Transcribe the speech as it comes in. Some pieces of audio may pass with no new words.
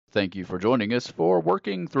Thank you for joining us for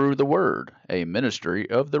Working Through the Word, a ministry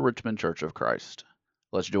of the Richmond Church of Christ.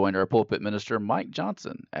 Let's join our pulpit minister, Mike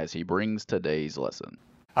Johnson, as he brings today's lesson.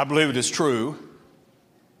 I believe it is true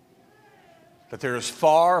that there is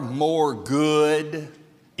far more good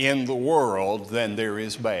in the world than there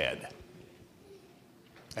is bad.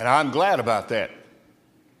 And I'm glad about that,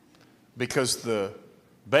 because the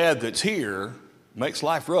bad that's here makes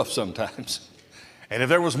life rough sometimes. And if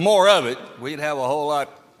there was more of it, we'd have a whole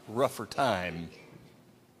lot rougher time.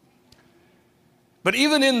 But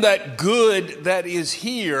even in that good that is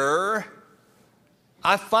here,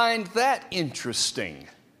 I find that interesting.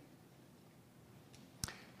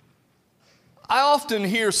 I often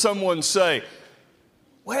hear someone say,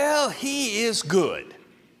 well, he is good.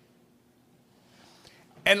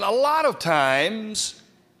 And a lot of times,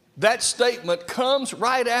 that statement comes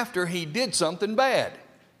right after he did something bad.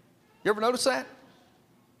 You ever notice that?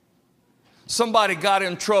 Somebody got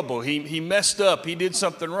in trouble. He messed up. He did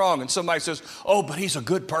something wrong. And somebody says, oh, but he's a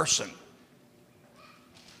good person.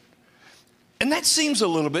 And that seems a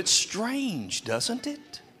little bit strange, doesn't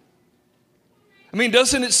it? I mean,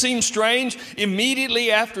 doesn't it seem strange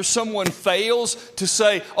immediately after someone fails to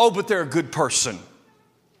say, oh, but they're a good person?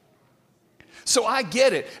 So I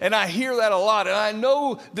get it, and I hear that a lot, and I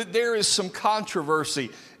know that there is some controversy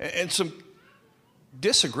and some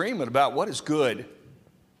disagreement about what is good.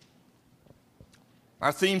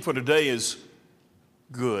 Our theme for today is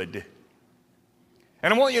good.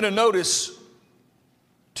 And I want you to notice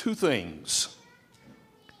two things.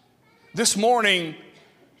 This morning,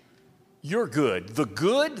 you're good. The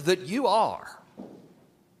good that you are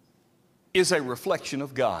is a reflection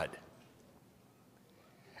of God.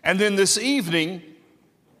 And then this evening,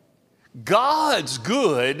 God's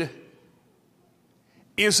good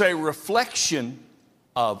is a reflection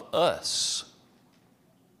of us.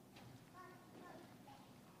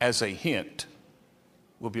 As a hint,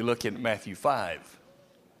 we'll be looking at Matthew 5.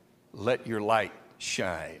 Let your light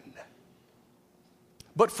shine.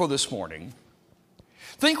 But for this morning,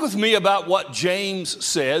 think with me about what James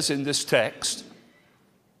says in this text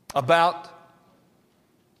about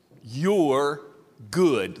your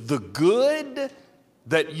good, the good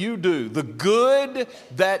that you do, the good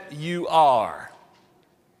that you are.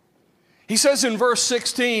 He says in verse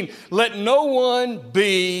 16, let no one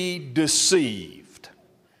be deceived.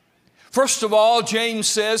 First of all, James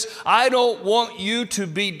says, I don't want you to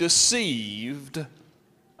be deceived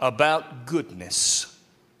about goodness.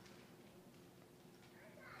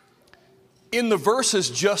 In the verses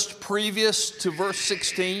just previous to verse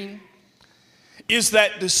 16 is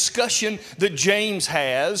that discussion that James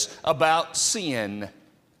has about sin.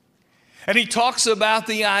 And he talks about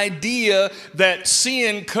the idea that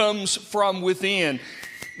sin comes from within.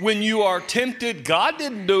 When you are tempted, God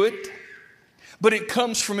didn't do it, but it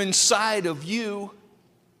comes from inside of you.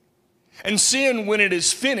 And sin, when it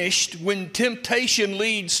is finished, when temptation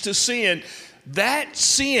leads to sin, that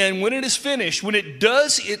sin, when it is finished, when it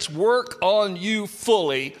does its work on you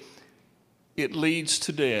fully, it leads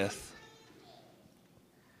to death.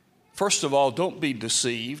 First of all, don't be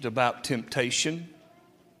deceived about temptation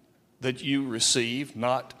that you receive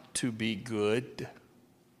not to be good.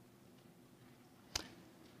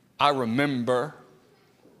 I remember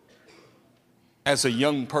as a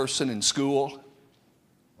young person in school,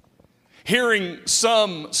 hearing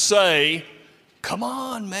some say, come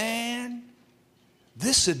on, man,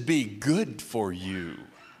 this would be good for you.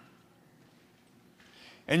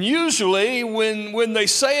 And usually when they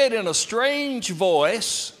say it in a strange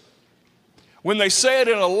voice, when they say it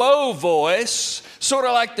in a low voice, sort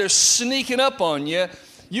of like they're sneaking up on you,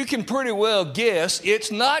 you can pretty well guess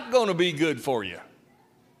it's not going to be good for you.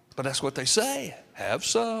 But that's what they say. Have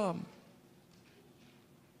some.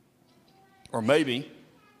 Or maybe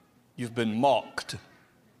you've been mocked.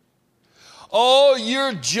 Oh,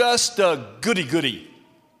 you're just a goody-goody.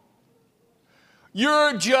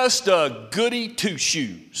 You're just a goody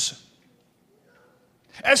two-shoes.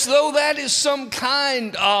 As though that is some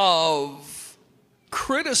kind of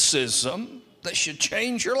criticism that should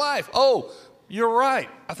change your life. Oh, you're right.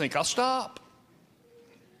 I think I'll stop.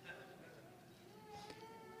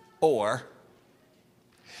 Or,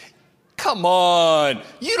 come on,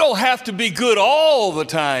 you don't have to be good all the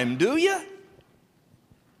time, do you?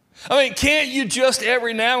 I mean, can't you just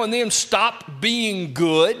every now and then stop being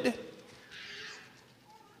good?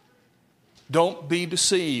 Don't be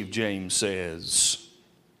deceived, James says,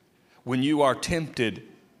 when you are tempted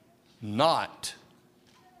not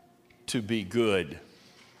to be good.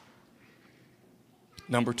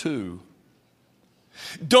 Number two,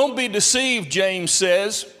 don't be deceived, James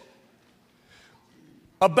says,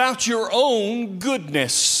 about your own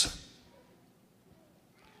goodness.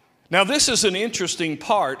 Now, this is an interesting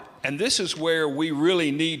part, and this is where we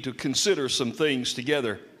really need to consider some things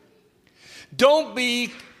together. Don't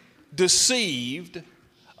be deceived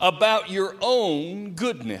about your own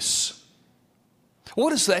goodness.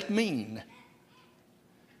 What does that mean?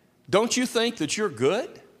 Don't you think that you're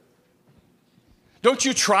good? Don't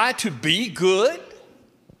you try to be good?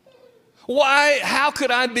 Why? How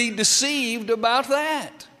could I be deceived about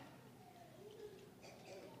that?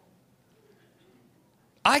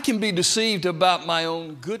 I can be deceived about my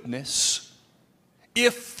own goodness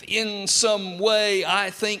if in some way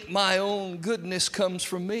I think my own goodness comes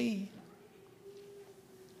from me.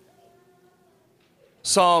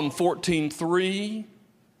 Psalm 14:3,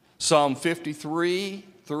 Psalm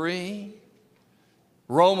 53:3,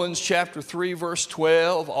 Romans chapter 3 verse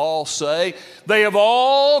 12 all say, they have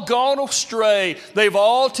all gone astray. They've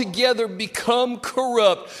all together become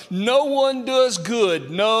corrupt. No one does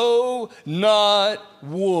good. No, not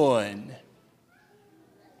one.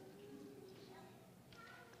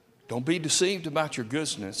 Don't be deceived about your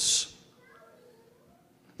goodness.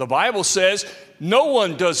 The Bible says no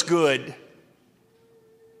one does good.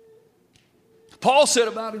 Paul said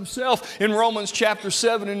about himself in Romans chapter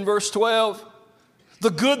 7 and verse 12, the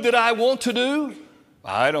good that I want to do,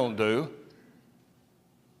 I don't do.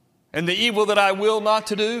 And the evil that I will not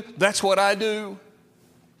to do, that's what I do.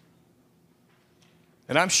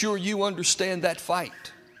 And I'm sure you understand that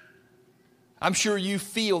fight. I'm sure you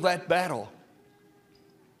feel that battle.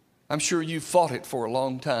 I'm sure you've fought it for a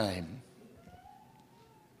long time.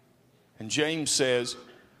 And James says,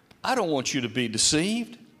 I don't want you to be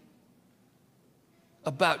deceived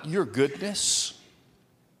about your goodness.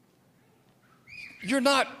 You're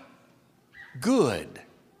not good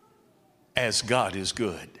as God is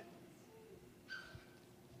good.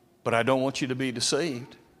 But I don't want you to be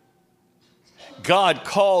deceived. God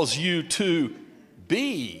calls you to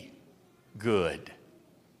be good.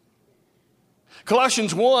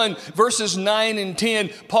 Colossians 1 verses 9 and 10,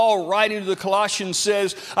 Paul writing to the Colossians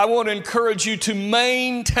says, I want to encourage you to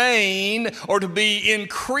maintain or to be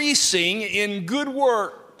increasing in good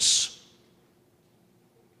works.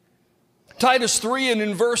 Titus 3 and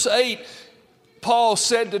in verse 8, Paul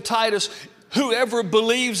said to Titus, whoever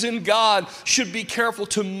believes in God should be careful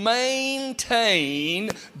to maintain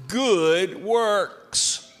good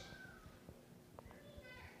works.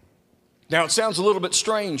 Now it sounds a little bit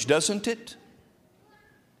strange, doesn't it?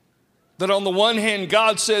 That on the one hand,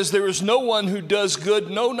 God says there is no one who does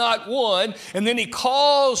good, no, not one. And then he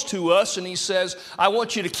calls to us and he says, I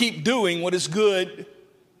want you to keep doing what is good.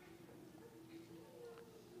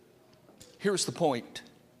 Here's the point.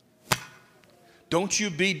 Don't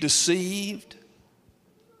you be deceived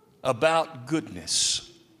about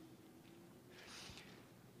goodness.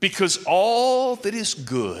 Because all that is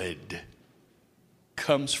good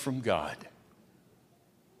comes from God.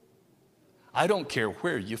 I don't care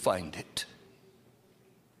where you find it.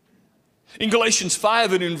 In Galatians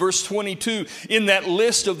 5 and in verse 22, in that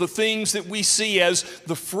list of the things that we see as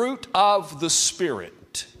the fruit of the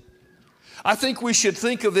Spirit, I think we should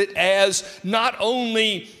think of it as not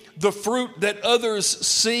only the fruit that others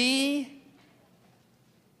see,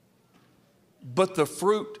 but the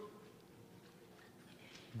fruit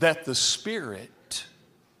that the Spirit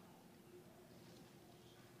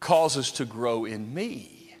causes to grow in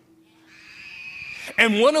me.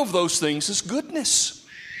 And one of those things is goodness.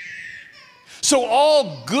 So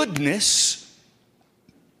all goodness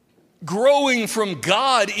growing from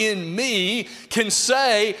God in me can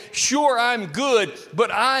say, sure, I'm good, but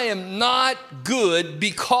I am not good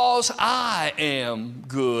because I am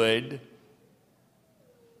good.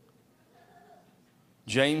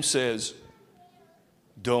 James says,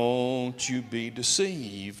 don't you be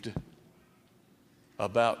deceived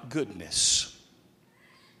about goodness.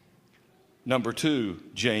 Number 2,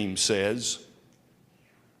 James says,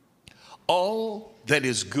 all that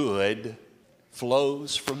is good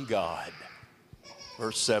flows from God.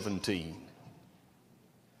 Verse 17.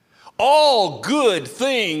 All good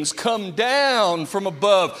things come down from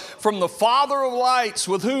above, from the Father of lights,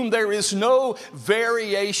 with whom there is no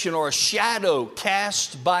variation or shadow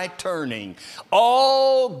cast by turning.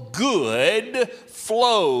 All good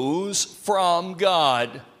flows from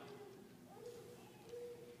God.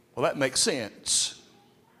 Well, that makes sense,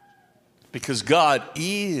 because God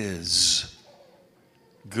is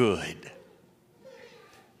good.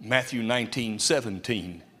 Matthew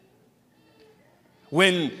 19:17.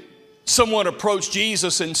 When someone approached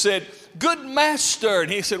Jesus and said, good master,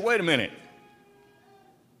 and he said, wait a minute,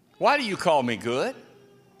 why do you call me good?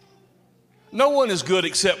 No one is good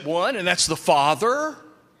except one, and that's the Father.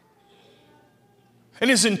 And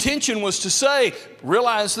his intention was to say,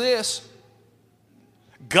 realize this,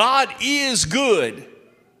 God is good.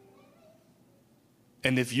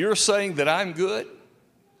 And if you're saying that I'm good,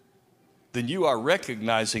 then you are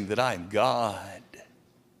recognizing that I'm God.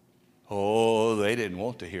 Oh, they didn't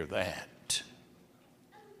want to hear that.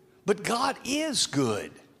 But God is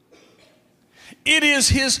good. It is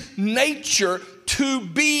his nature to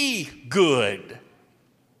be good.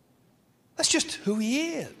 That's just who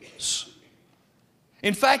he is.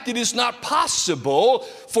 In fact, it is not possible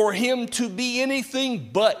for him to be anything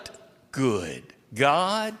but good.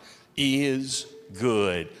 God is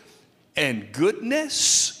good. And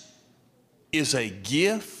goodness is a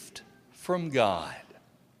gift from God.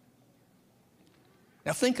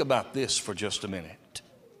 Now think about this for just a minute.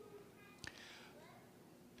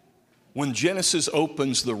 When Genesis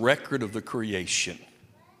opens the record of the creation,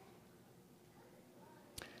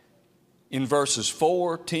 in verses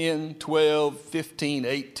 4, 10, 12, 15,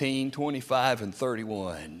 18, 25, and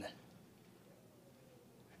 31,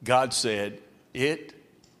 God said, "It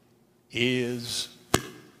is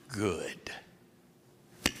good."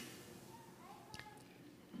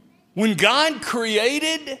 When God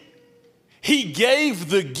created, he gave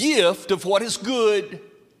the gift of what is good.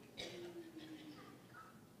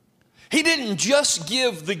 He didn't just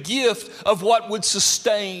give the gift of what would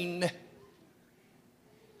sustain.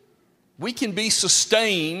 We can be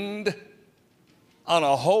sustained on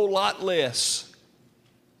a whole lot less,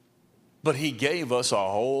 but he gave us a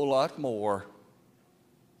whole lot more.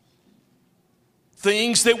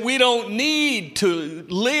 Things that we don't need to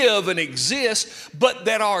live and exist, but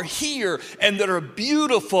that are here and that are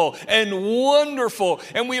beautiful and wonderful,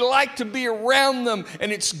 and we like to be around them,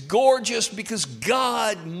 and it's gorgeous because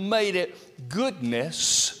God made it.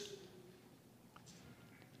 Goodness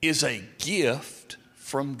is a gift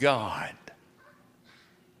from God.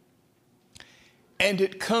 And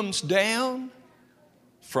it comes down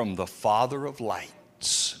from the Father of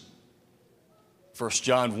lights. 1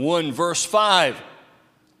 John 1 verse 5.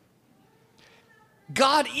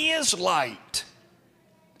 God is light.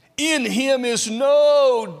 In him is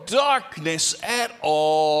no darkness at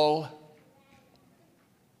all.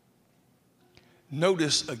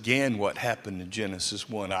 Notice again what happened in Genesis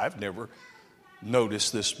 1. I've never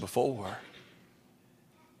noticed this before.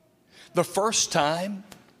 The first time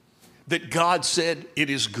that God said it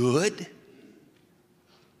is good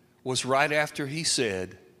was right after he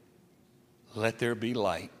said, "Let there be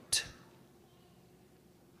light."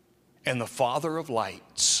 And the Father of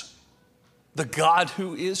lights, the God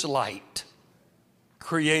who is light,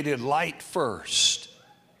 created light first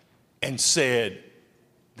and said,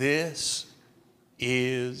 "This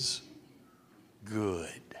is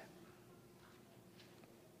good."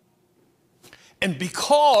 And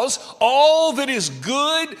because all that is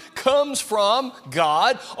good comes from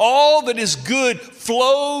God, all that is good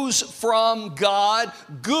flows from God,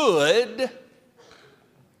 good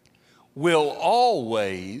will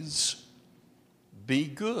always be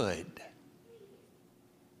good.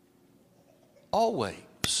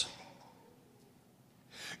 Always.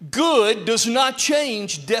 Good does not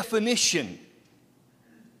change definition.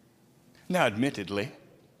 Now, admittedly,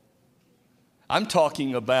 I'm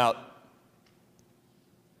talking about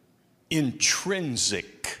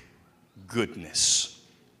intrinsic goodness.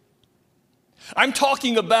 I'm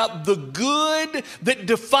talking about the good that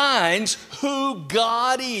defines who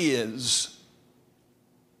God is.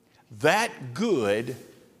 That good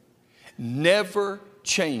never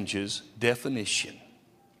changes definition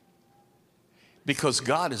because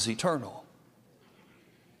God is eternal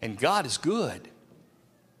and God is good.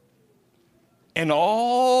 And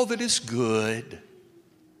all that is good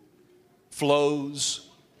flows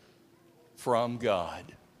from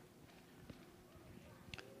God.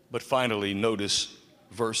 But finally, notice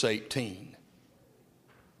verse 18.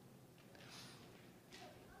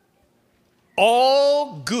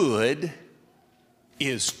 All good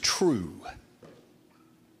is true.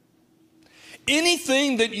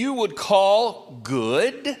 Anything that you would call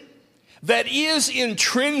good, that is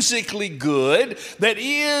intrinsically good, that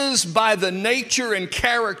is by the nature and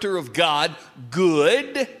character of God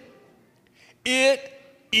good, it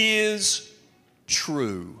is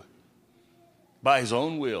true. By his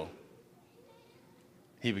own will,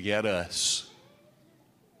 he begat us.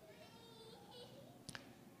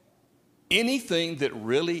 Anything that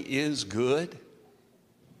really is good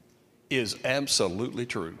is absolutely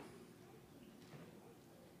true.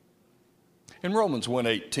 In Romans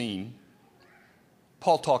 1:18,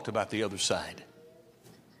 Paul talked about the other side.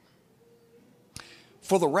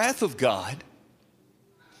 For the wrath of God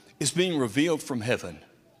is being revealed from heaven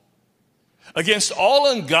against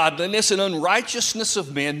all ungodliness and unrighteousness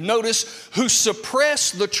of men, notice, who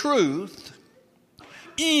suppress the truth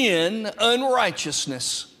in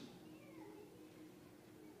unrighteousness.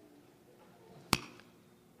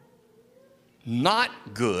 Not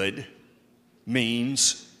good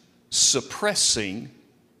means suppressing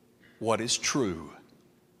what is true.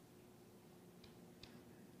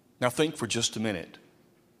 Now think for just a minute.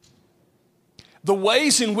 The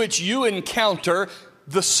ways in which you encounter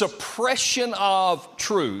the suppression of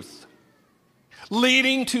truth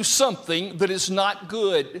leading to something that is not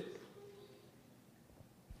good.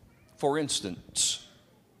 For instance,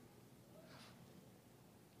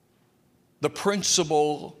 the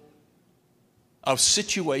principle of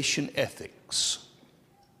situation ethics.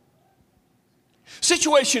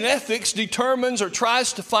 Situation ethics determines or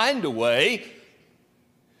tries to find a way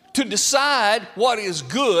to decide what is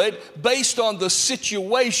good based on the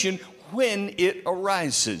situation when it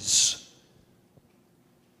arises.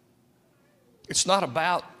 It's not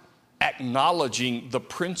about acknowledging the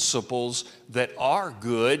principles that are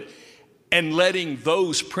good and letting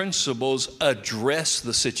those principles address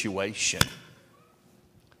the situation.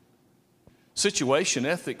 Situation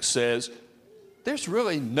ethics says there's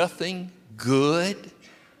really nothing good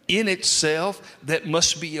in itself that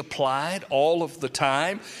must be applied all of the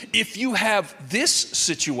time. If you have this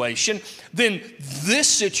situation, then this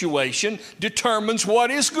situation determines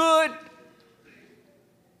what is good.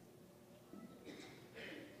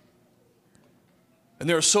 And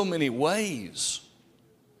there are so many ways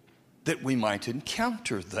that we might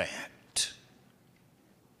encounter that.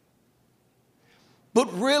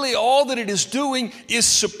 But really all that it is doing is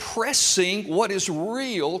suppressing what is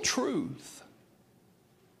real truth.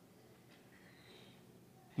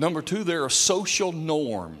 Number two, there are social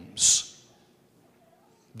norms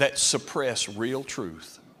that suppress real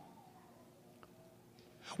truth.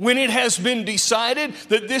 When it has been decided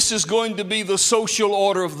that this is going to be the social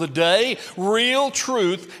order of the day, real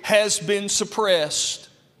truth has been suppressed.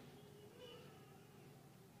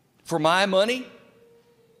 For my money,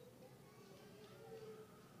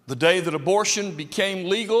 the day that abortion became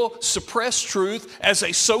legal suppressed truth as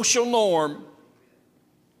a social norm.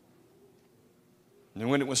 And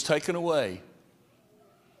when it was taken away,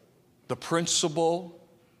 the principle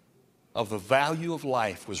of the value of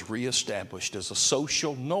life was reestablished as a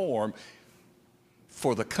social norm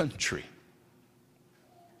for the country.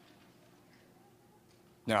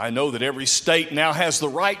 Now, I know that every state now has the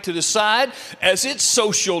right to decide as its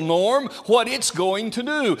social norm what it's going to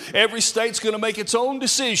do. Every state's going to make its own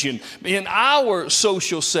decision. In our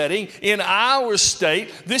social setting, in our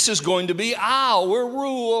state, this is going to be our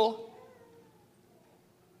rule.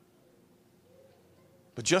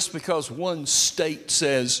 But just because one state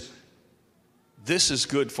says this is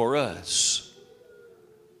good for us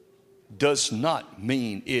does not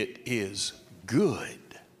mean it is good,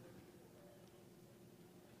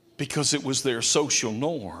 because it was their social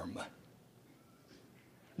norm,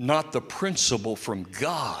 not the principle from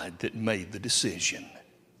God that made the decision.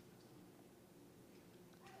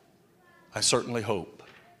 I certainly hope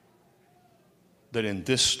that in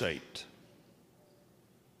this state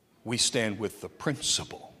we stand with the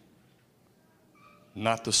principle,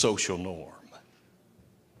 not the social norm.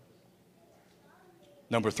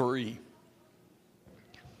 Number three,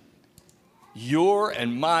 your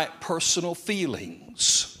and my personal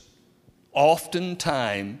feelings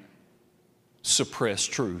oftentimes suppress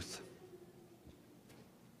truth.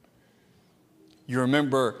 You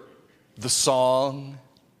remember the song,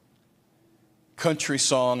 country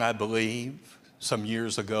song, I believe, some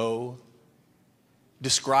years ago,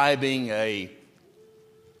 describing a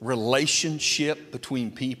relationship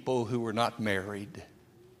between people who were not married.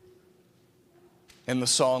 And the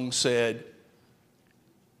song said,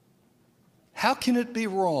 "How can it be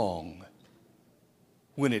wrong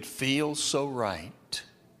when it feels so right?"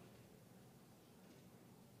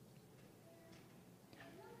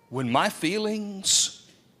 When my feelings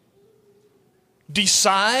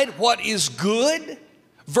decide what is good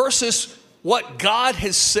versus what God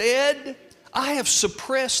has said, I have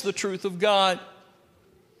suppressed the truth of God.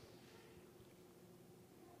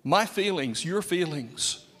 My feelings, your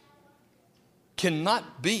feelings,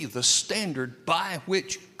 cannot be the standard by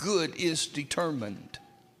which good is determined.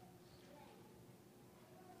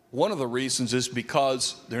 One of the reasons is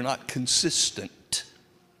because they're not consistent.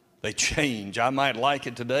 They change. I might like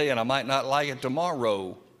it today and I might not like it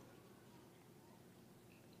tomorrow.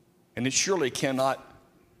 And it surely cannot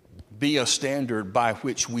be a standard by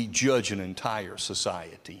which we judge an entire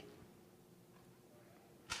society.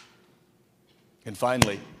 And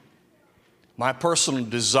finally, my personal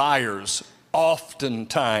desires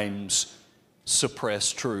oftentimes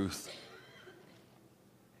suppress truth.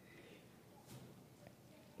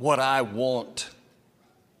 What I want,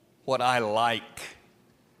 what I like.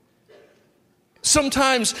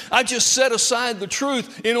 Sometimes I just set aside the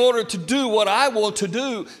truth in order to do what I want to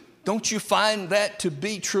do. Don't you find that to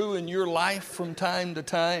be true in your life from time to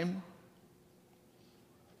time?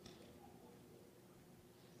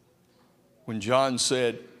 When John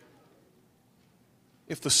said,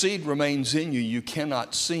 if the seed remains in you, you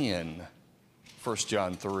cannot sin, 1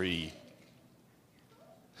 John 3.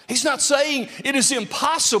 He's not saying it is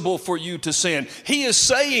impossible for you to sin. He is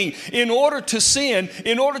saying in order to sin,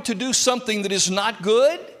 in order to do something that is not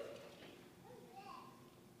good,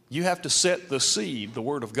 you have to set the seed, the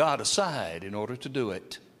Word of God, aside in order to do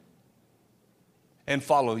it. And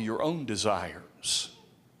follow your own desires,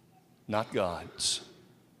 not God's.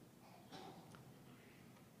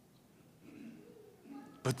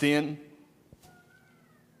 But then,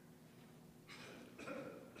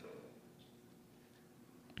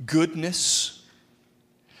 goodness,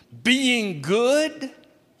 being good,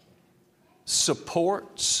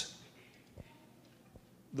 supports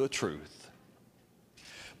the truth.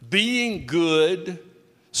 Being good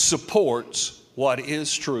supports what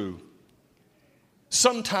is true.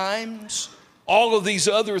 Sometimes all of these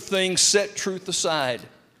other things set truth aside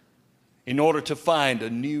in order to find a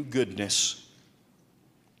new goodness.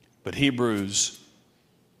 But Hebrews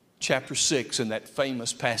chapter 6, in that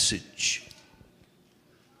famous passage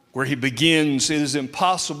where he begins, it is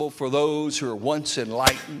impossible for those who are once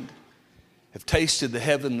enlightened, have tasted the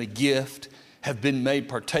heavenly gift, have been made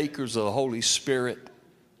partakers of the Holy Spirit,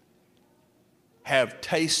 have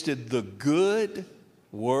tasted the good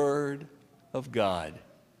word of God.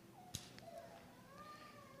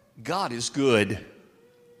 God is good.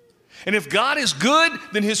 And if God is good,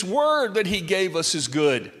 then his word that he gave us is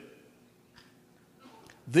good.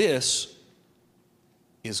 This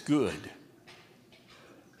is good.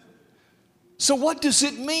 So what does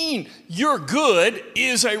it mean? Your good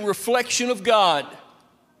is a reflection of God.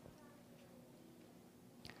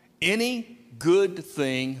 Any good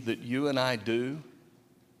thing that you and I do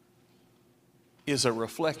is a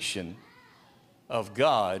reflection of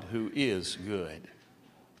God who is good.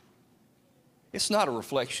 It's not a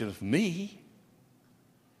reflection of me,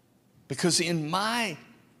 because in my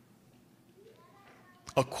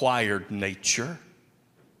acquired nature,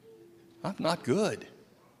 I'm not good.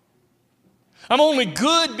 I'm only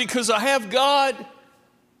good because I have God.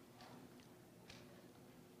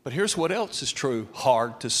 But here's what else is true,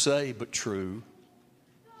 hard to say, but true.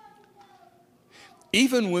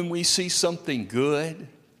 Even when we see something good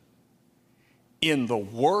in the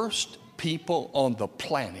worst people on the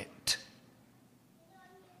planet,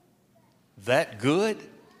 that good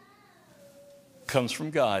comes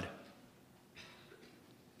from God.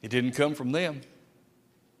 It didn't come from them.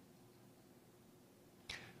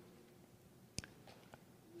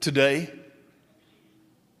 Today,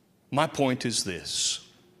 my point is this.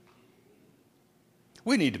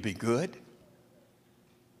 We need to be good.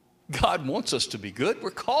 God wants us to be good. We're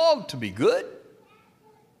called to be good.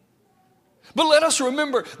 But let us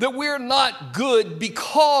remember that we're not good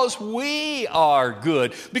because we are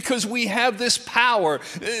good, because we have this power,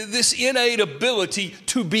 this innate ability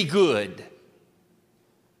to be good.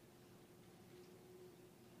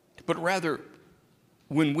 But rather,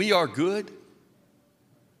 when we are good,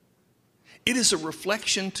 it is a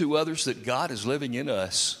reflection to others that God is living in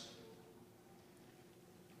us.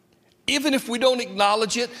 Even if we don't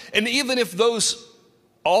acknowledge it, and even if those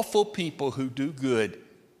awful people who do good,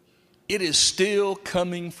 it is still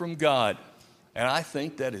coming from God. And I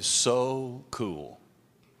think that is so cool.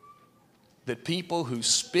 That people who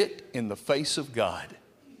spit in the face of God,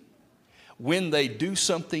 when they do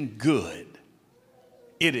something good,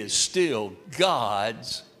 it is still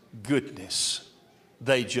God's goodness.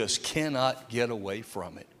 They just cannot get away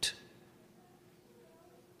from it.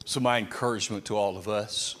 So my encouragement to all of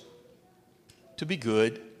us, to be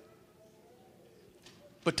good,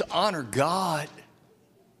 but to honor God,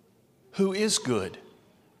 who is good,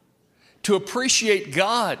 to appreciate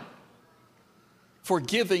God for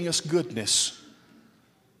giving us goodness,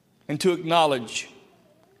 and to acknowledge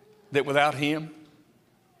that without Him,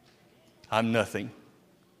 I'm nothing.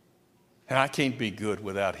 And I can't be good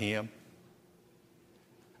without Him.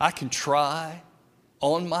 I can try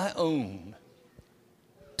on my own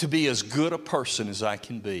to be as good a person as I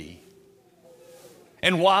can be.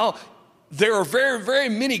 And while there are very, very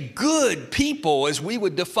many good people, as we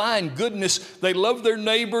would define goodness, they love their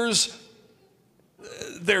neighbors,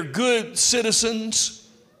 they're good citizens,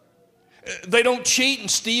 they don't cheat and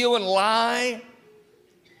steal and lie,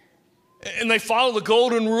 and they follow the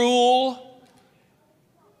golden rule.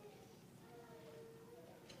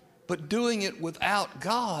 But doing it without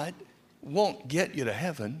God won't get you to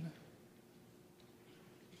heaven.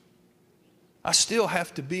 I still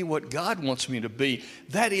have to be what God wants me to be.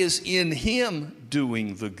 That is, in Him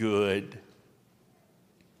doing the good.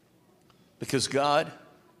 Because God,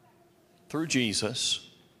 through Jesus,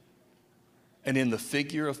 and in the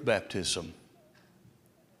figure of baptism,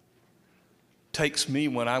 takes me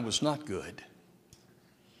when I was not good.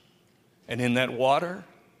 And in that water,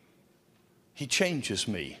 He changes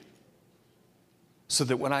me so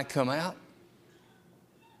that when I come out,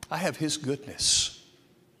 I have His goodness.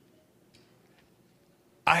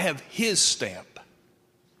 I have His stamp.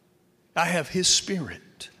 I have His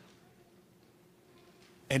Spirit.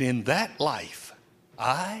 And in that life,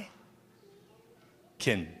 I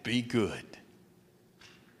can be good.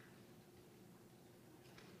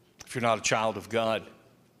 If you're not a child of God,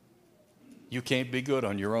 you can't be good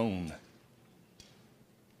on your own.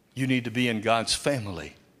 You need to be in God's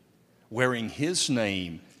family, wearing His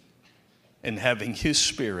name and having His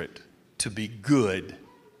Spirit to be good.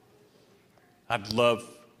 I'd love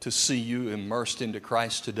to see you immersed into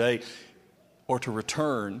Christ today, or to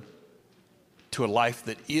return to a life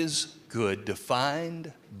that is good,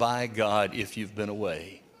 defined by God if you've been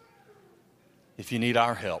away. If you need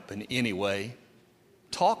our help in any way,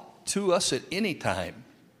 talk to us at any time.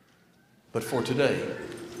 But for today,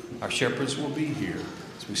 our shepherds will be here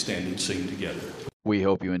as we stand and sing together. We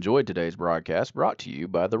hope you enjoyed today's broadcast, brought to you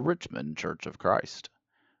by the Richmond Church of Christ.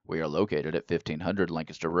 We are located at 1500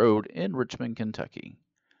 Lancaster Road in Richmond, Kentucky.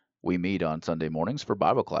 We meet on Sunday mornings for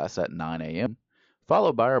Bible class at 9 a.m.,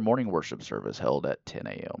 followed by our morning worship service held at 10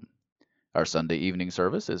 a.m. Our Sunday evening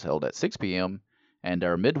service is held at 6 p.m., and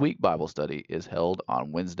our midweek Bible study is held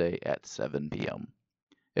on Wednesday at 7 p.m.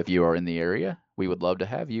 If you are in the area, we would love to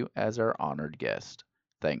have you as our honored guest.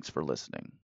 Thanks for listening.